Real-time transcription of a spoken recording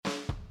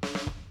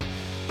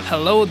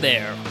Hello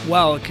there,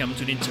 welcome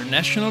to the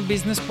International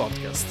Business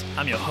Podcast.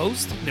 I'm your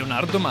host,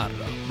 Leonardo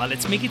Marra, but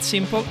let's make it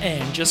simple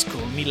and just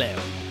call me Leo.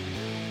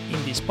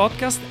 In this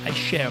podcast, I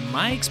share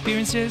my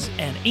experiences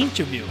and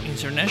interview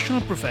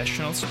international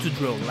professionals to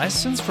draw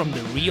lessons from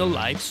the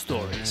real-life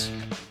stories.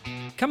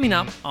 Coming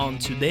up on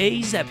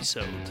today's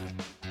episode.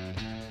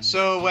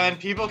 So when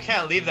people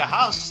can't leave the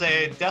house,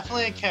 they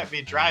definitely can't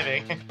be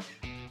driving.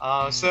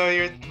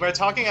 We're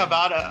talking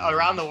about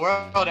around the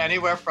world,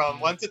 anywhere from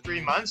 1 to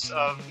 3 months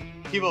of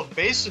people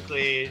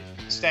basically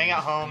staying at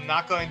home,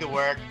 not going to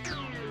work.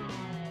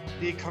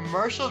 The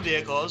commercial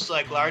vehicles,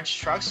 like large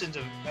trucks and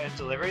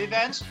delivery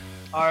vans,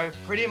 are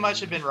pretty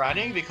much have been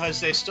running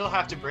because they still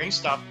have to bring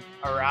stuff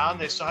around.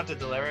 They still have to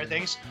deliver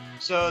things.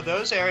 So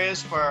those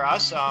areas for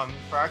us,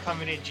 for our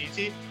company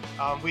GT,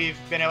 we've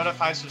been able to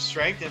find some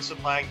strength in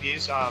supplying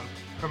these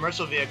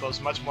commercial vehicles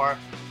much more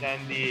than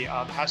the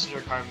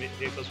passenger car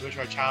vehicles, which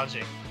are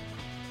challenging.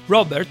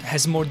 Robert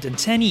has more than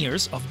 10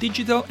 years of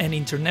digital and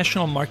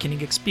international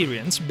marketing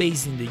experience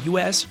based in the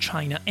US,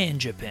 China, and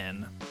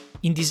Japan.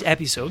 In this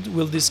episode,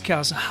 we'll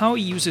discuss how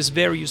he uses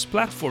various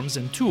platforms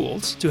and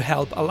tools to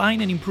help align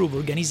and improve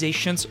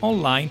organizations'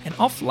 online and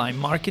offline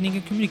marketing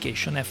and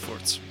communication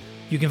efforts.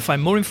 You can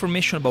find more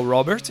information about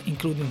Robert,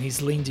 including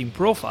his LinkedIn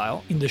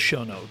profile, in the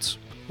show notes.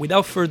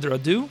 Without further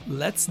ado,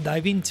 let's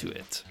dive into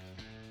it.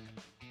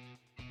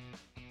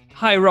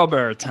 Hi,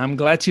 Robert. I'm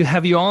glad to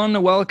have you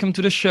on. Welcome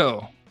to the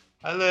show.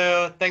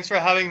 Hello. Thanks for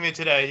having me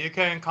today. You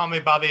can call me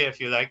Bobby if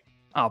you like.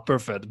 Oh,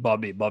 perfect.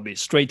 Bobby.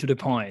 Straight to the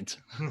point.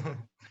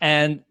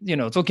 And,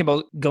 talking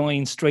about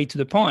going straight to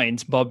the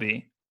point,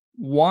 Bobby,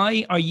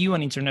 why are you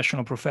an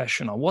international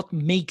professional? What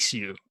makes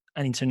you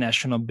an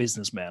international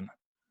businessman?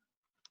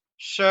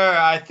 Sure.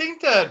 I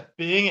think that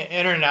being an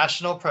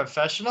international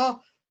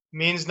professional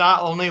means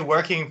not only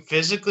working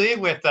physically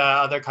with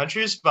other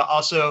countries, but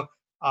also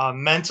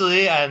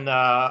mentally and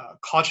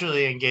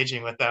culturally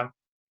engaging with them.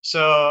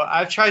 So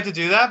I've tried to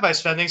do that by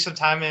spending some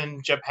time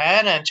in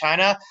Japan and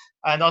China,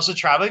 and also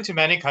traveling to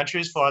many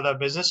countries for the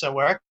business and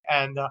work,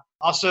 and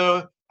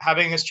also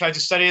having us try to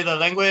study the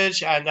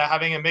language and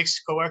having a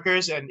mixed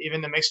coworkers and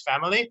even a mixed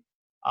family,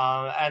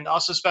 and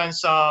also spend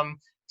some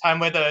time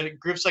with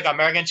groups like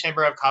American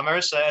Chamber of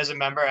Commerce as a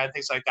member and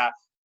things like that.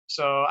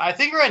 So I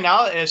think right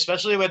now,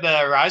 especially with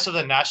the rise of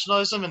the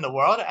nationalism in the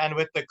world and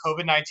with the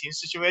COVID-19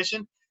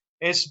 situation,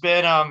 it's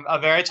been a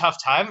very tough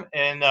time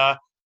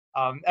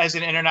as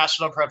an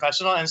international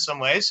professional in some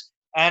ways.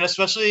 And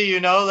especially,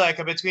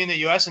 between the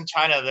US and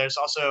China, there's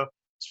also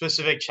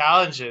specific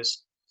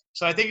challenges.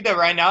 So I think that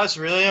right now it's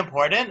really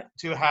important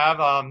to have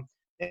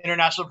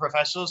international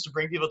professionals to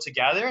bring people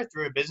together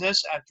through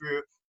business and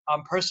through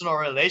personal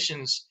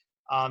relations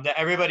that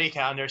everybody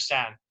can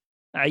understand.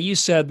 You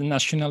said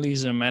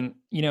nationalism, and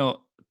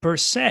per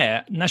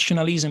se,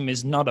 nationalism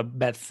is not a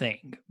bad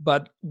thing.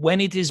 But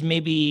when it is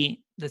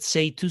maybe, let's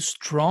say, too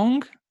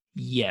strong,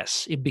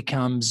 yes, it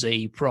becomes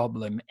a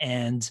problem.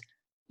 And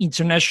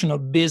international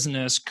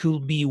business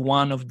could be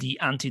one of the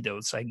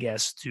antidotes, I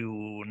guess,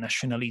 to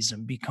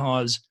nationalism,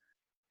 because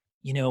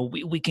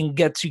we can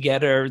get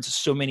together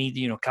so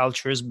many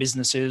cultures,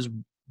 businesses,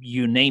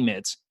 you name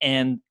it,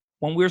 and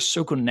when we're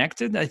so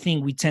connected, I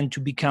think we tend to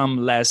become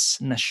less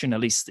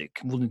nationalistic.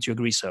 Wouldn't you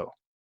agree so?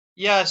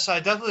 Yes, I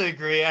definitely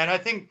agree. And I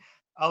think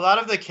a lot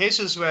of the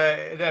cases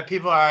where that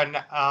people are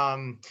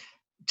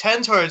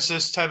tend towards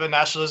this type of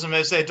nationalism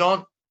is they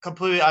don't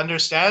completely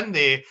understand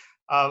the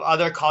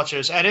other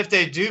cultures. And if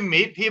they do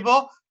meet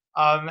people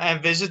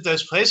and visit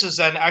those places,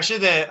 then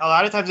actually a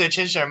lot of times they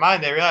change their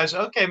mind. They realize,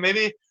 okay,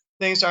 maybe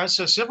things aren't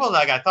so simple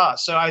like I thought.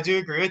 So I do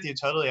agree with you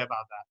totally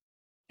about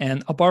that.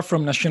 And apart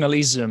from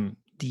nationalism,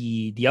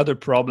 the other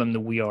problem that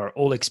we are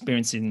all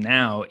experiencing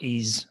now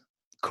is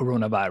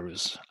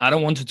coronavirus. I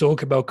don't want to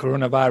talk about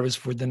coronavirus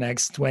for the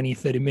next 20,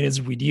 30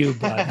 minutes with you,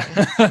 but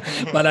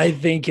but I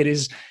think it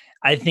is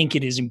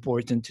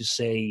important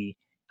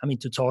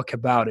to talk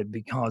about it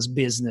because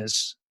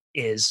business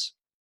is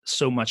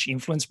so much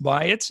influenced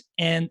by it.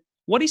 And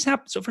what is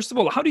happening? So first of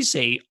all, how do you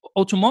say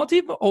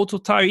automotive, auto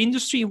tire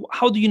industry?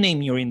 How do you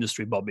name your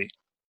industry, Bobby?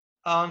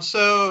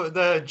 So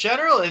the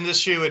general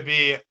industry would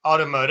be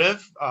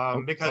automotive,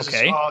 because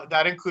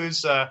that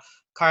includes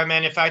car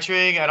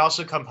manufacturing and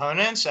also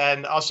components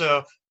and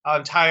also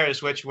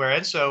tires, which we're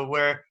in. So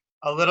we're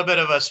a little bit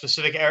of a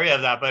specific area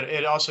of that, but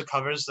it also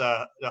covers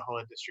the whole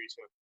industry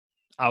too.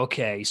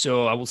 Okay,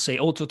 so I will say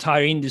auto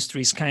tire industry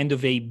is kind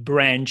of a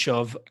branch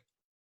of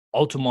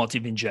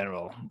automotive in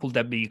general. Will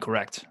that be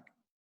correct?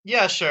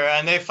 Yeah, sure.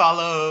 And they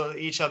follow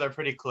each other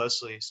pretty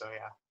closely. So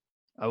yeah.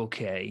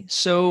 Okay.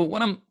 So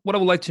what I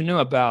would like to know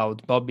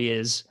about, Bobby,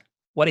 is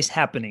what is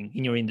happening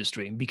in your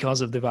industry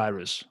because of the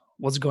virus?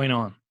 What's going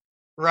on?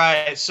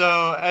 Right.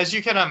 So as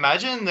you can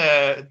imagine,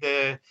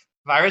 the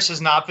virus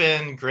has not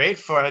been great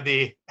for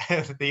the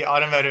the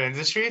automotive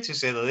industry, to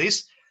say the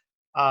least.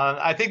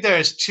 I think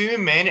there's two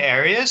main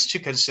areas to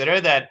consider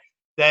that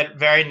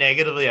very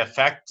negatively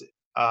affect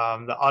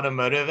the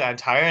automotive and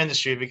tire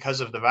industry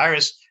because of the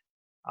virus.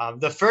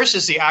 The first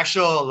is the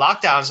actual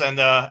lockdowns and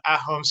the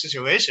at-home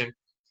situation.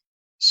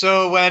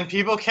 So when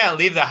people can't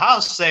leave the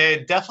house,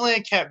 they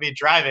definitely can't be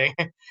driving.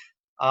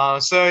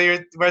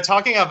 We're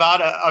talking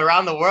about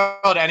around the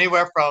world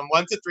anywhere from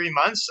 1 to 3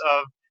 months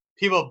of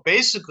people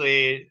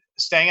basically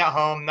staying at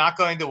home, not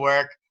going to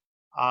work,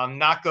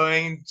 not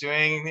going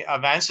doing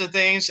events and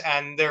things,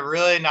 and they're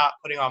really not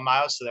putting on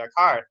miles to their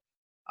car,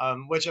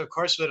 which of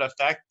course would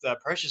affect the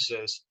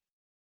purchases.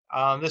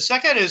 The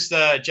second is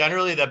the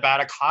generally the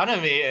bad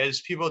economy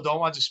is people don't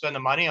want to spend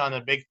the money on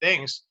the big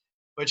things,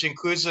 which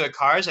includes the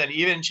cars and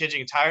even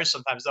changing tires.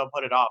 Sometimes they'll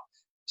put it off.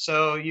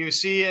 So you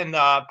see in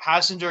the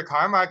passenger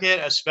car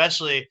market,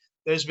 especially,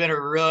 there's been a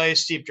really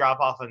steep drop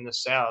off in the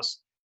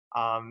sales.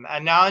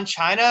 And now in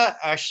China,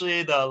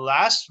 actually, the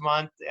last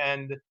month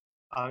and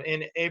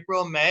in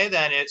April, May,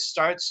 then it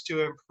starts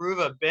to improve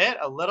a bit,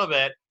 a little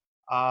bit,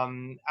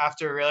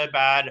 after really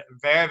bad,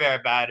 very, very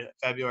bad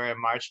February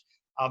and March.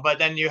 But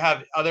then you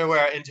have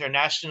otherwhere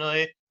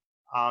internationally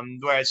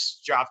where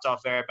it's dropped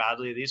off very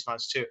badly these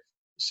months too.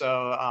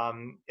 So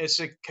it's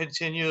a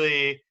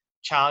continually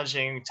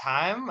challenging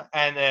time,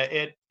 and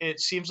it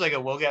seems like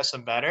it will get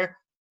some better,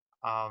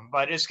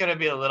 but it's going to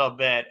be a little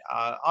bit.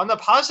 On the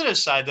positive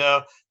side,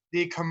 though,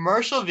 the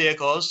commercial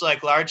vehicles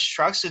like large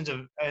trucks and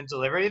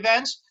delivery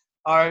vans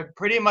are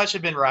pretty much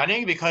have been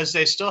running because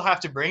they still have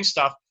to bring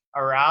stuff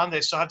around. They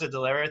still have to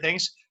deliver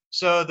things.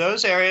 So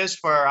those areas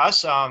for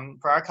us,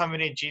 for our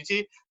company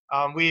GT,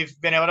 we've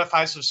been able to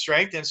find some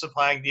strength in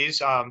supplying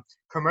these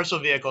commercial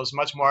vehicles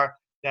much more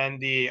than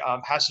the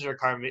passenger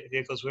car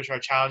vehicles, which are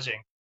challenging.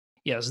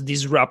 Yes,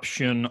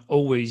 disruption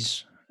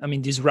always, I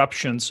mean,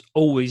 disruptions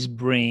always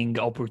bring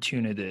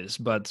opportunities,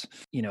 but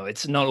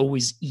it's not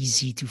always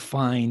easy to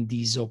find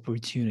these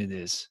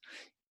opportunities.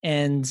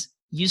 And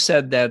you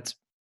said that,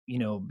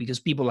 because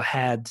people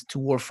had to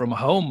work from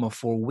home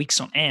for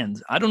weeks on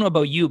end. I don't know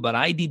about you, but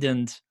I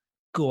didn't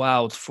go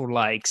out for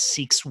like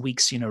 6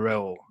 weeks in a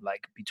row,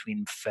 like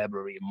between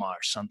February and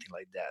March, something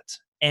like that.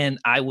 And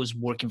I was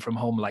working from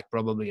home like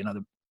probably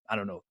another, I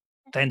don't know,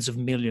 tens of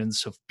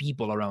millions of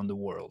people around the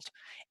world.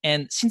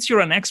 And since you're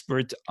an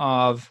expert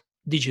of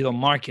digital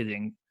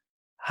marketing,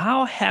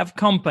 how have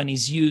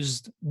companies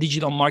used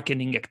digital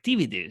marketing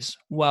activities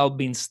while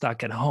being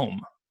stuck at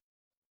home?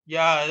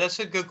 Yeah, that's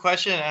a good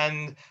question.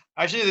 And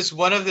actually, this is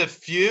one of the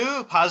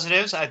few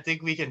positives I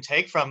think we can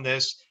take from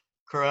this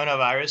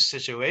coronavirus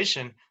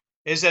situation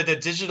is that the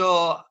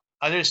digital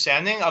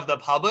understanding of the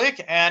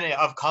public and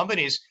of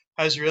companies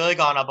has really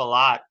gone up a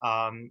lot,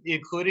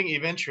 including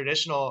even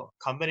traditional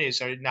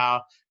companies are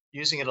now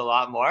using it a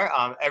lot more.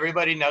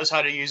 Everybody knows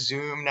how to use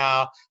Zoom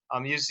now,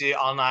 use the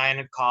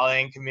online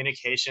calling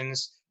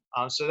communications.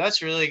 So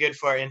that's really good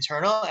for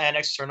internal and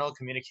external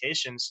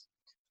communications.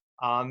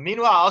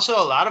 Meanwhile, also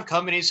a lot of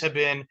companies have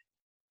been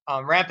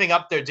ramping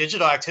up their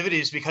digital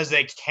activities because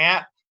they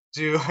can't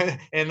do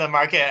in the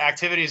market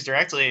activities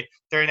directly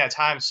during that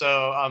time.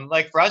 So,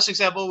 like for us,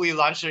 example, we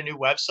launched a new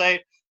website,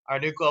 our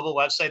new global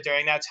website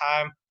during that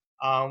time.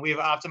 We've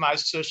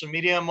optimized social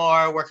media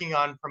more, working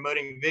on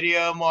promoting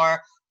video more,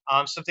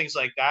 some things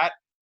like that.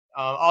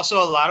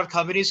 Also, a lot of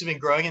companies have been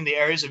growing in the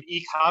areas of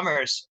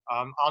e-commerce.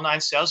 Online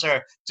sales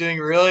are doing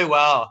really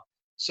well.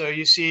 So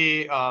you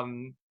see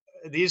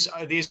these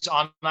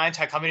online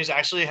tech companies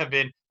actually have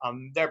been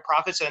their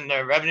profits and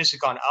their revenues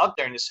have gone up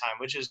during this time,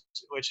 which is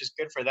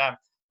good for them.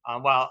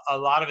 While a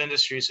lot of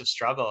industries have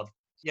struggled.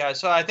 Yeah,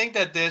 so I think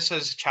that this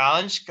has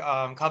challenged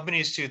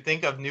companies to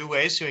think of new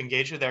ways to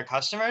engage with their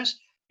customers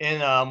in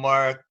a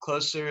more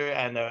closer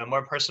and a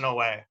more personal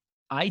way.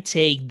 I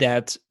take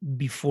that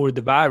before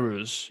the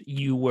virus,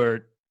 you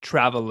were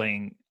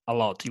traveling a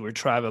lot. You were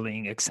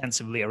traveling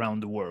extensively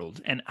around the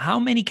world. And how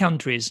many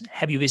countries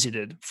have you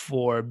visited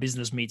for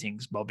business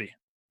meetings, Bobby?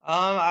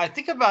 I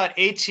think about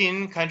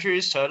 18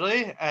 countries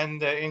totally,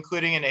 and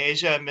including in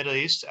Asia, Middle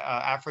East,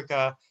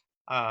 Africa,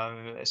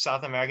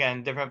 South America,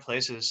 and different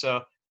places.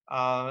 So,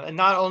 and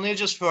not only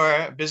just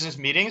for business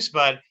meetings,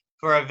 but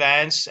for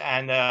events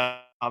and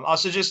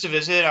also just to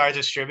visit our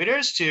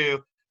distributors to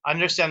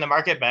understand the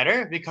market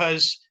better.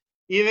 Because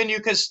even you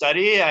can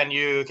study and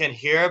you can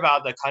hear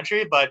about the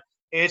country, but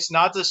it's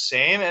not the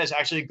same as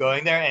actually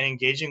going there and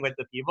engaging with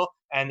the people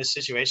and the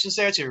situations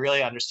there to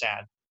really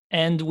understand.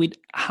 And with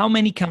how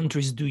many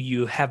countries do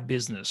you have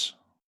business?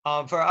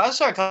 For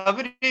us, our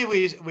company,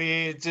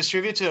 we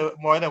distribute to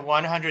more than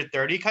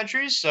 130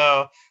 countries.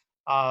 So,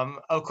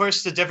 of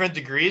course, the different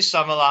degrees,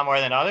 some a lot more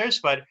than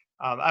others, but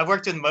I've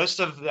worked in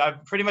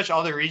pretty much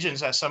all the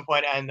regions at some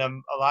point, and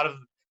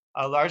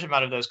a large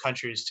amount of those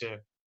countries too.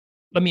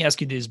 Let me ask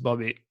you this,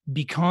 Bobby.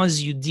 Because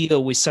you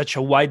deal with such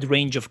a wide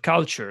range of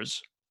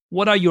cultures,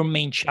 what are your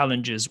main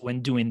challenges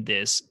when doing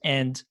this?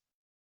 And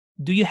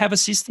do you have a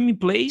system in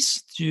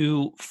place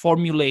to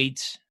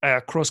formulate a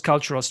cross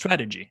cultural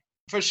strategy?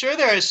 For sure,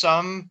 there is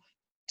some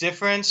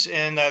difference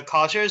in the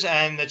cultures,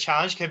 and the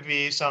challenge could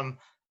be some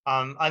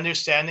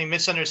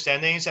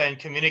misunderstandings, and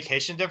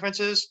communication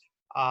differences.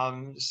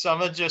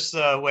 Some of just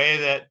the way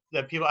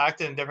that people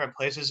act in different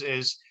places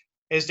is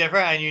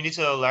different, and you need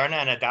to learn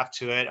and adapt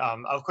to it.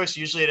 Of course,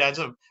 usually it ends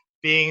up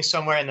being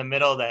somewhere in the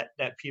middle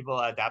that people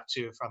adapt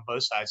to from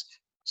both sides.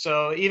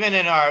 So even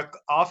in our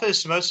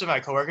office, most of my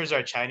coworkers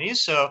are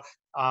Chinese. So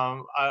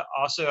I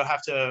also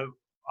have to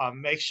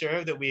make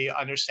sure that we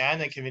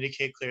understand and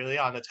communicate clearly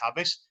on the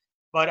topics.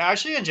 But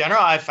actually, in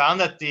general, I found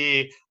that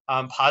the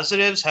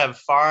positives have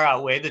far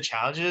outweighed the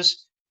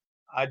challenges.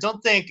 I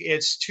don't think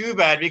it's too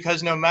bad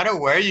because no matter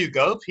where you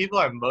go, people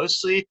are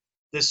mostly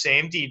the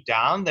same deep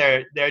down.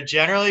 They're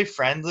generally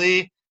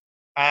friendly,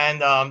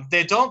 and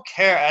they don't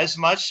care as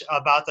much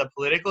about the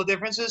political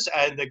differences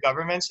and the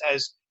governments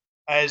as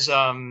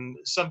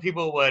some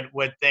people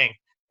would think.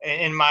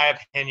 In my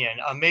opinion,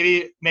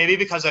 maybe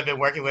because I've been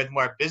working with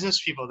more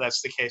business people,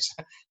 that's the case.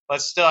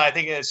 But still, I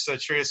think it's the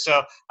truth.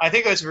 So I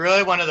think it's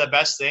really one of the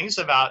best things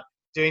about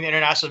doing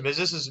international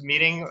business is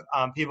meeting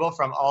people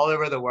from all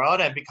over the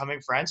world and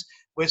becoming friends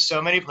with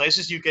so many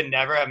places you could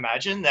never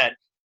imagine that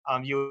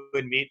you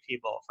would meet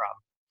people from.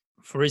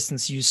 For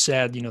instance, you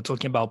said,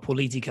 talking about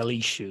political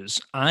issues.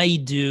 I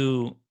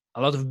do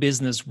a lot of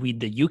business with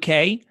the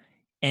UK.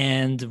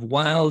 And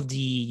while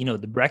the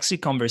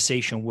Brexit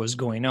conversation was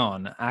going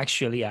on,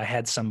 actually, I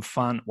had some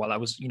fun while I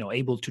was,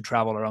 able to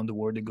travel around the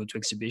world and go to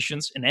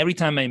exhibitions. And every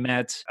time I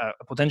met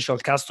a potential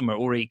customer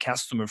or a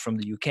customer from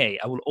the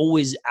UK, I would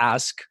always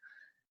ask,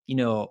 you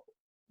know,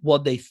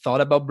 what they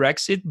thought about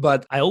Brexit.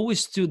 But I always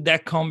stood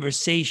that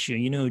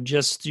conversation,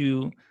 just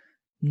to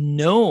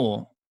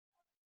know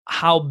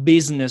how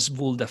business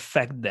would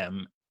affect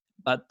them.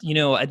 But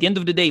at the end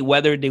of the day,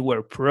 whether they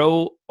were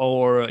pro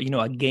or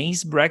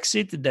against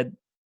Brexit, that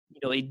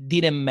it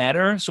didn't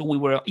matter. So we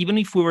were, even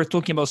if we were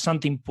talking about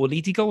something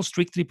political,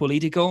 strictly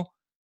political,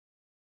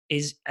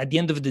 is at the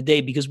end of the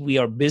day, because we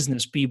are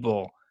business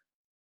people,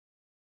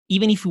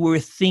 even if we were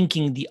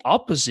thinking the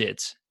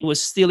opposite, it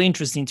was still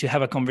interesting to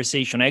have a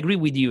conversation. I agree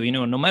with you.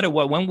 No matter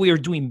what, when we are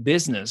doing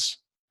business,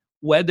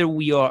 whether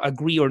we are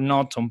agree or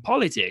not on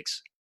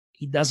politics,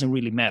 it doesn't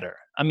really matter.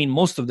 I mean,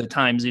 most of the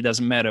times it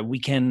doesn't matter. We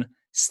can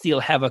still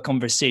have a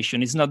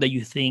conversation. It's not that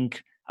you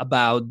think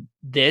about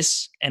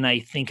this and I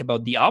think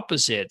about the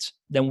opposite,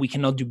 then we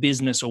cannot do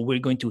business or we're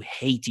going to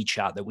hate each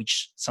other,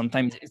 which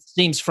sometimes it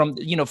seems from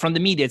the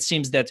media, it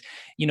seems that,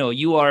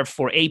 you are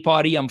for A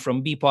party, I'm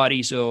from B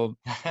party, so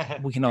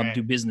we cannot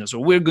do Right. business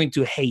or we're going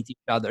to hate each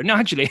other. No,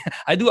 actually,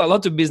 I do a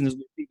lot of business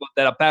with people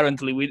that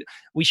apparently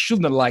we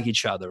shouldn't like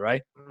each other,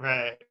 right?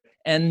 Right.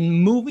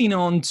 And moving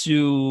on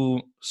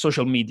to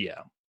social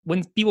media.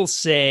 When people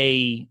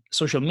say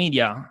social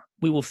media,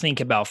 we will think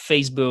about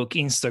Facebook,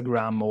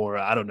 Instagram, or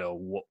I don't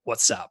know,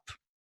 WhatsApp.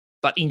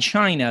 But in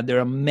China,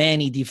 there are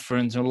many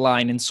different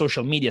online and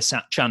social media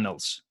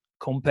channels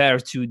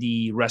compared to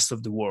the rest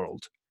of the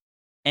world.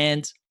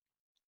 And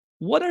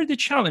what are the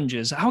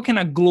challenges? How can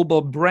a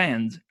global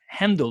brand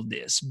handle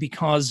this?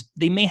 Because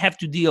they may have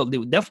to deal,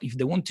 if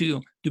they want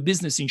to do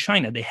business in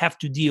China, they have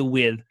to deal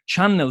with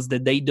channels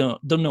that they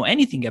don't know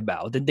anything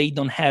about, that they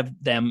don't have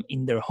them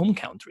in their home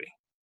country.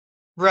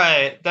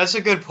 Right. That's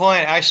a good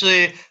point.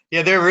 Actually,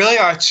 yeah, there really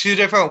are two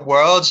different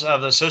worlds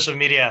of the social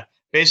media.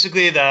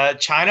 Basically, the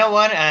China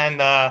one and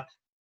the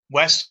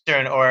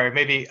Western or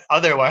maybe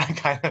other one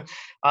kind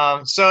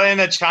of. So in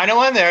the China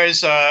one,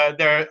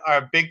 there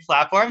are big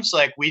platforms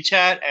like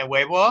WeChat and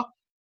Weibo.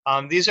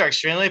 These are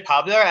extremely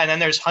popular, and then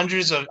there's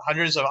hundreds of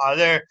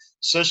other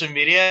social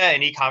media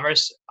and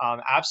e-commerce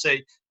apps that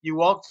you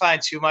won't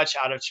find too much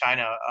out of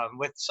China,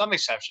 with some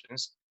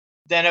exceptions.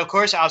 Then, of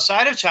course,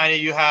 outside of China,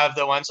 you have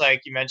the ones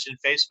like you mentioned: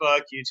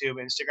 Facebook, YouTube,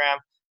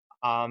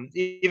 Instagram,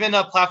 even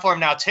a platform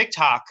now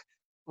TikTok,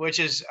 which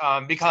has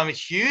become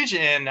huge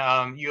in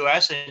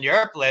U.S. and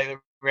Europe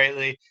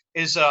lately,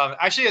 is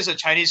actually is a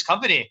Chinese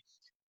company,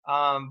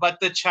 but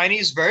the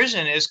Chinese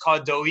version is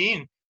called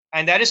Douyin,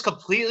 and that is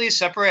completely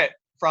separate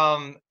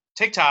from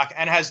TikTok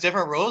and has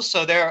different rules.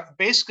 So they're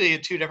basically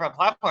two different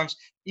platforms,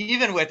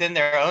 even within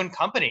their own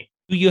company.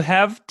 Do you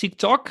have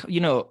TikTok?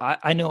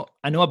 I know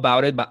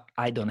about it, but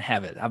I don't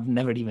have it. I've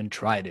never even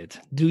tried it.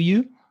 Do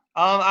you?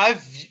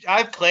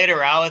 I've played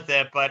around with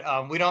it, but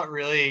we don't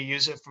really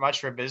use it for much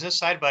for business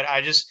side. But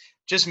I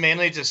just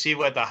mainly to see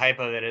what the hype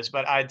of it is.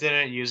 But I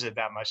didn't use it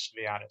that much, to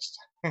be honest.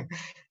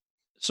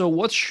 So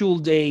what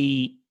should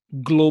a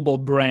global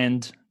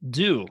brand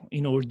do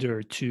in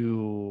order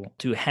to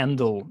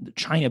handle the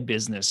China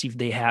business if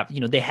they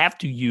have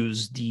to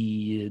use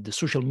the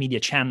social media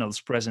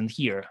channels present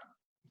here?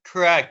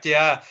 Correct.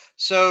 Yeah.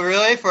 So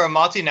really, for a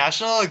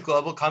multinational or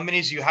global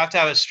companies, you have to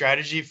have a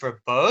strategy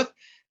for both,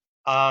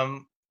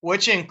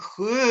 which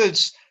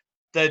includes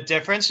the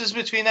differences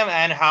between them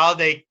and how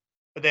they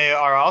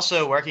are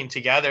also working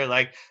together.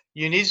 Like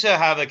you need to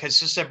have a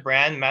consistent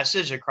brand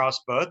message across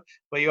both,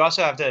 but you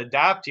also have to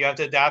adapt. You have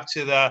to adapt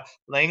to the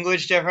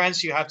language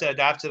difference. You have to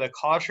adapt to the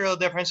cultural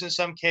difference in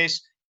some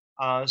case.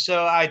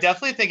 So I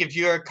definitely think if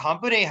your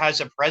company has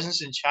a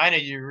presence in China,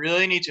 you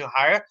really need to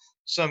hire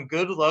some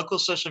good local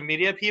social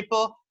media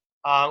people,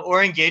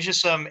 or engage with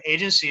some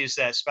agencies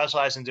that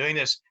specialize in doing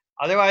this.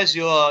 Otherwise,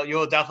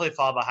 you'll definitely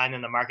fall behind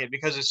in the market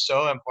because it's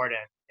so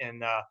important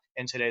in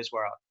today's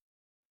world.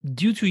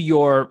 Due to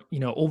your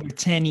over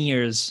 10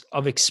 years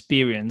of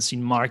experience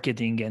in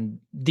marketing and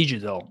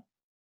digital,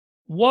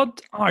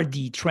 What are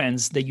the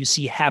trends that you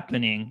see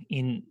happening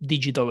in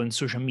digital and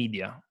social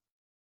media?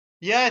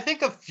 Yeah, I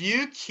think a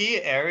few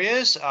key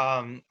areas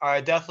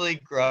are definitely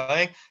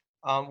growing.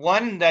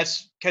 One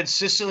that's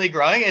consistently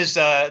growing is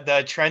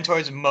the trend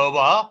towards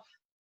mobile,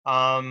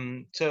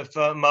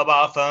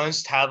 mobile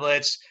phones,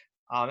 tablets.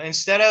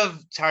 Instead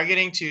of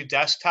targeting to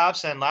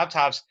desktops and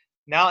laptops,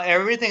 now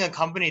everything a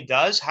company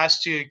does has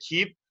to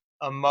keep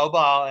a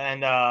mobile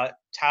and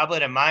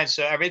tablet in mind.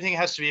 So everything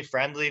has to be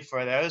friendly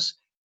for those,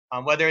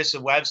 whether it's the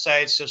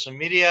website, social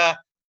media.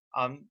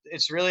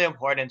 It's really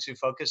important to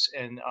focus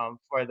in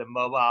for the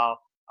mobile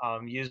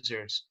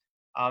users.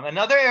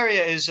 Another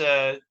area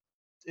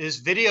is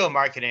video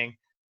marketing,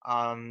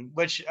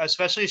 which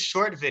especially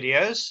short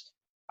videos.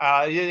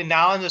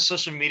 Now in the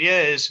social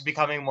media is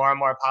becoming more and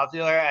more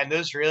popular, and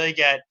those really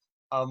get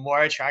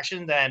more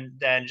attraction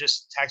than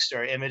just text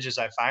or images.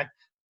 I find,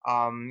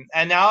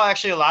 and now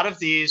actually a lot of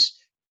these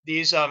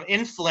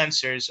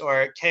influencers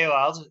or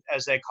KOLs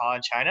as they call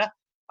in China,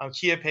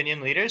 key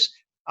opinion leaders.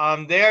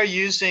 They are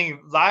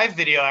using live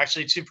video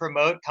actually to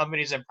promote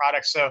companies and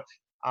products. So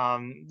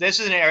this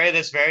is an area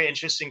that's very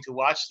interesting to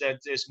watch. That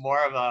there's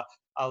more of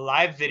a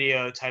live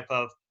video type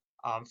of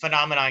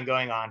phenomenon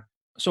going on.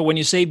 So when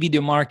you say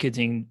video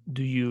marketing,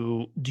 do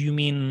you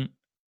mean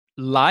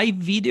live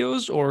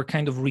videos or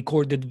kind of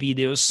recorded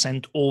videos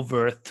sent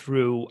over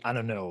through, I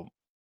don't know,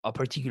 a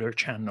particular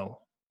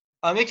channel?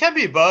 It can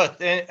be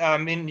both. I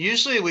mean,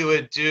 usually we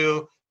would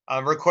do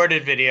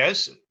recorded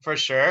videos for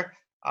sure.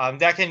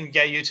 That can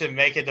get you to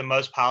make it the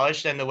most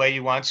polished and the way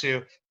you want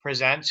to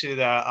present to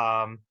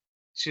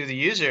the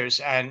users,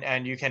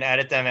 and you can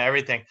edit them and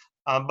everything.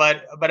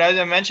 But as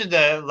I mentioned,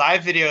 the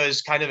live video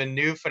is kind of a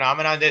new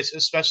phenomenon that's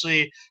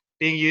especially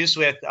being used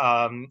with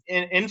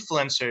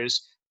influencers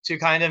to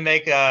kind of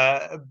make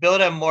a build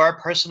a more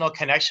personal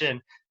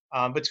connection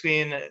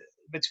between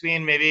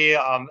maybe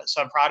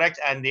some product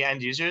and the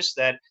end users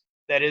that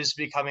is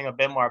becoming a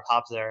bit more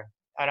popular.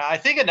 And I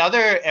think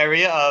another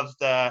area of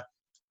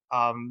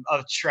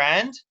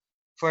trend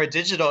for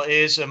digital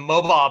is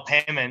mobile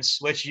payments,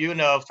 which you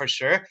know for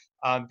sure.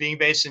 Being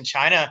based in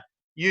China,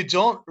 you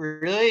don't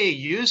really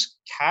use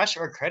cash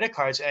or credit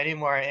cards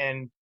anymore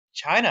in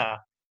China,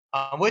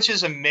 which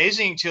is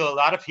amazing to a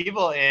lot of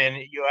people in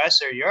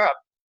U.S. or Europe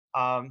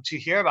to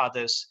hear about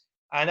this.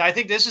 And I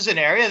think this is an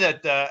area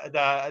that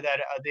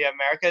the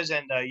Americas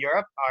and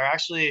Europe are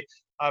actually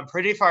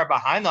pretty far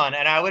behind on.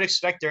 And I would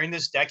expect during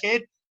this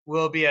decade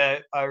will be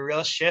a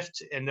real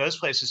shift in those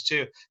places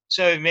too.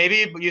 So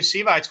maybe you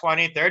see by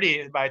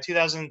 2030, by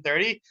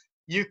 2030,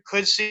 you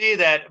could see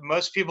that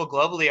most people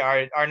globally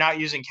are not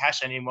using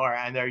cash anymore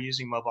and they're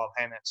using mobile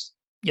payments.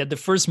 Yeah, the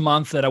first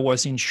month that I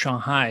was in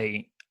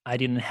Shanghai, I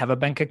didn't have a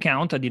bank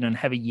account. I didn't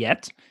have it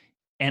yet.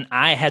 And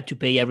I had to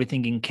pay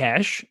everything in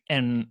cash.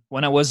 And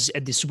when I was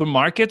at the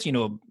supermarket,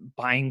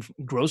 buying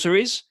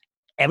groceries,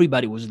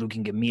 everybody was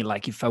looking at me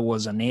like if I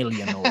was an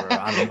alien or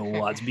I don't know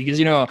what, because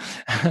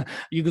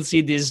you could see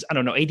this, I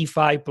don't know,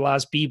 85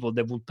 plus people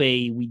that will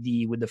pay with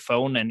the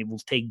phone, and it will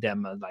take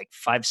them like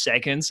 5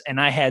 seconds. And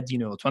I had,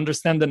 to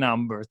understand the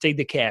number, take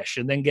the cash,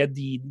 and then get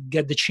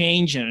the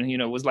change, and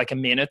it was like a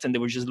minute, and they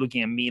were just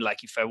looking at me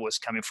like if I was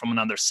coming from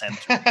another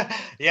century.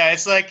 Yeah,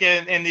 it's like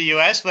in the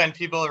US when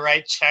people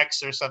write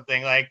checks or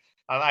something like.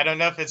 I don't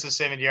know if it's the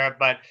same in Europe,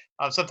 but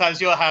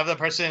sometimes you'll have the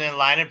person in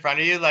line in front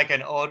of you, like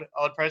an old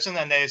person,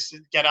 and they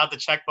get out the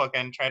checkbook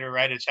and try to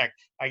write a check.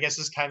 I guess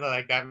it's kind of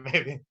like that,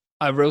 maybe.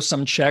 I wrote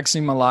some checks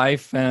in my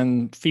life,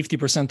 and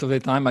 50% of the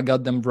time I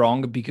got them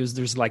wrong because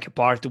there's like a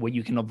part where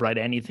you cannot write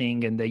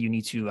anything, and then you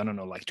need to, I don't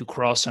know, like to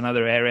cross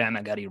another area, and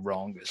I got it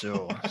wrong.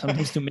 So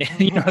sometimes to me,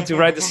 to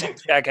write the same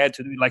check, I had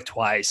to do it like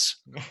twice.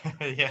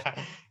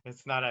 Yeah,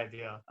 it's not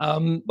ideal.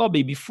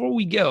 Bobby, before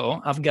we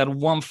go, I've got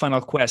one final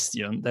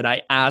question that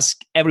I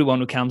ask everyone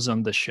who comes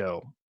on the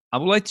show. I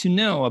would like to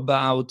know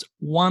about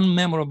one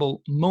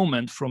memorable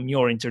moment from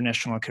your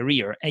international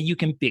career, and you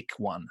can pick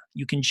one.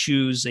 You can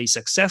choose a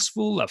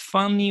successful, a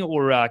funny,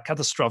 or a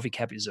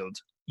catastrophic episode.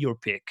 Your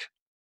pick.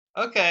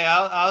 Okay,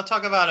 I'll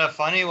talk about a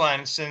funny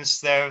one since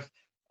some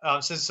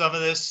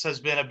of this has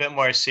been a bit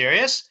more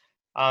serious.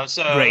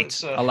 So Great,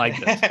 so I like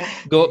that.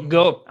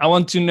 Go. I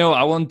want to know.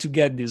 I want to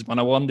get this one.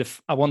 I want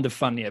the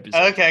funny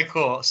episode. Okay,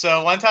 cool.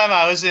 So one time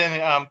I was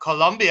in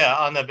Colombia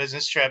on a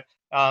business trip,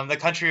 the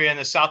country in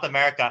the South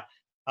America.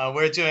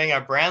 We're doing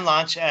a brand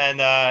launch and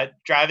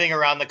driving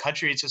around the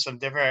country to some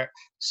different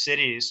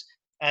cities.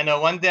 And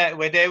one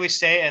day we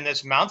stay in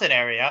this mountain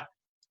area,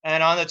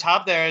 and on the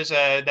top there's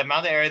the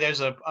mountain area.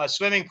 There's a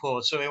swimming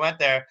pool. So we went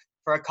there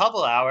for a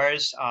couple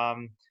hours.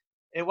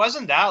 It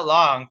wasn't that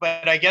long,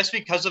 but I guess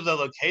because of the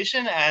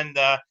location and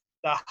the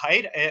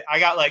height, I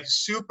got like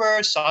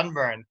super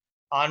sunburned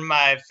on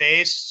my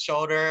face,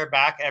 shoulder,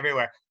 back,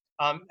 everywhere.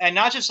 And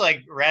not just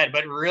like red,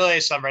 but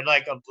really sunburned,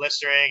 like a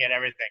blistering and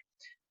everything.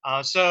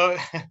 So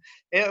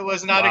it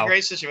was not a Wow.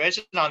 great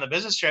situation on the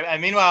business trip.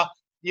 And meanwhile,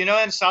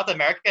 in South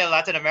America and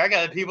Latin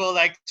America, people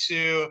like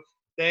to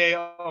they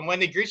when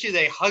they greet you,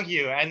 they hug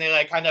you and they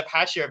like kind of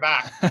pat your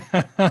back.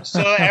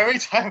 So every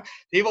time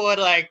people would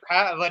like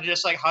would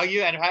just like hug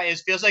you, and it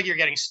feels like you're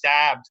getting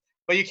stabbed,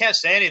 but you can't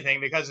say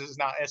anything because it's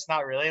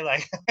not really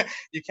like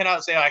you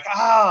cannot say like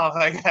oh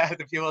like that.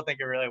 The people think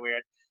you're really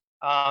weird.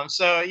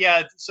 So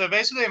yeah, so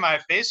basically my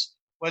face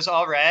was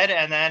all red,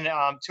 and then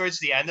towards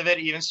the end of it,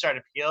 even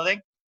started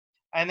peeling.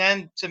 And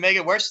then to make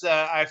it worse,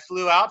 I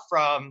flew out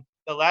from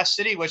the last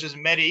city, which is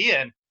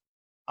Medellin,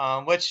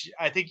 which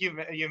I think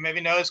you maybe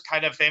know is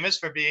kind of famous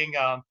for being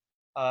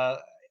uh,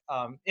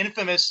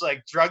 infamous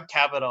like drug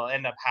capital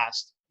in the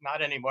past.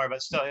 Not anymore,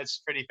 but still, it's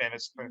pretty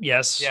famous for.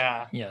 Yes.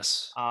 Yeah.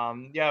 Yes.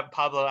 Yeah,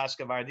 Pablo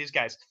Escobar, these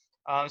guys.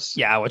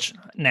 Yeah, I watch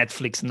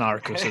Netflix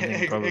Narcos. I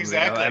think probably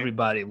exactly.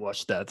 Everybody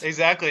watched that.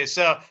 Exactly.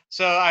 So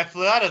I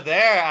flew out of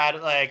there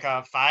at like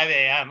 5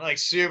 a.m. like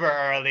super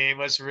early.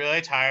 Was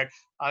really tired.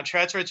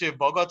 Transferred to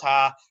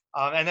Bogota,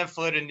 and then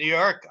flew to New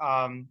York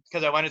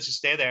because I wanted to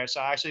stay there.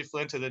 So I actually flew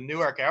into the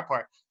Newark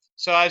airport.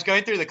 So I was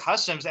going through the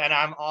customs, and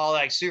I'm all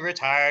like super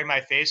tired.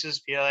 My face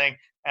is peeling.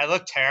 I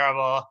look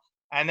terrible.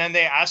 And then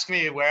they ask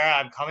me where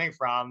I'm coming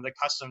from, the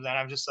customs, and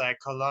I'm just like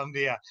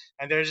Colombia,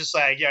 and they're just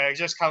like, yeah,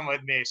 just come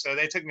with me. So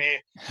they took me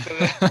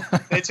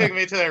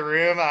to the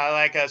room,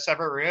 like a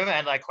separate room,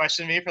 and like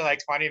questioned me for like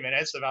 20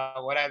 minutes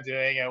about what I'm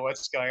doing and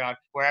what's going on,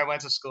 where I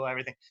went to school,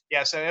 everything.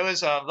 Yeah, so it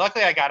was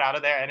luckily I got out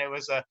of there, and it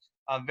was a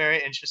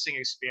very interesting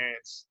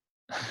experience.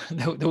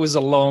 There was a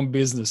long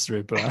business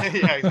trip. Huh?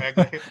 Yeah,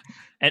 exactly.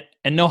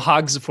 and no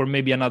hugs for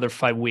maybe another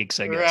 5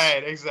 weeks, I guess.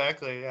 Right,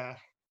 exactly. Yeah.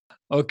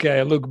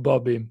 Okay, look,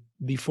 Bobby,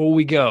 before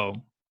we go,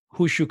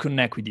 who should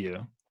connect with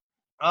you?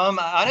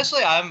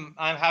 Honestly, I'm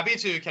happy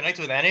to connect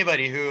with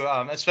anybody who,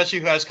 especially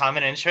who has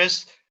common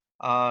interests.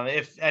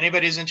 If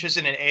anybody's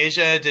interested in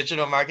Asia,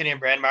 digital marketing,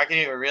 brand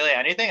marketing, or really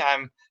anything,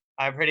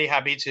 I'm pretty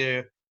happy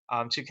to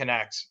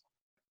connect.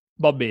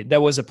 Bobby,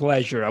 that was a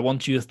pleasure. I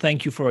want to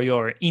thank you for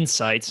your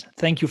insights.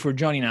 Thank you for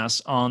joining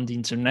us on the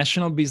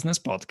International Business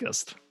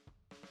Podcast.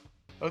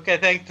 Okay,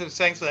 thanks.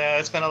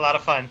 It's been a lot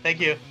of fun.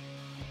 Thank you.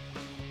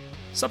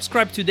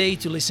 Subscribe today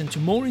to listen to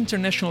more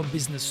international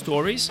business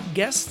stories,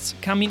 guests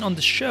coming on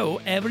the show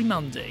every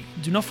Monday.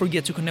 Do not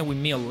forget to connect with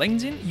me on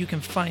LinkedIn. You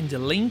can find the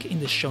link in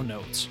the show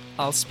notes.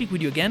 I'll speak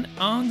with you again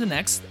on the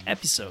next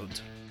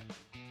episode.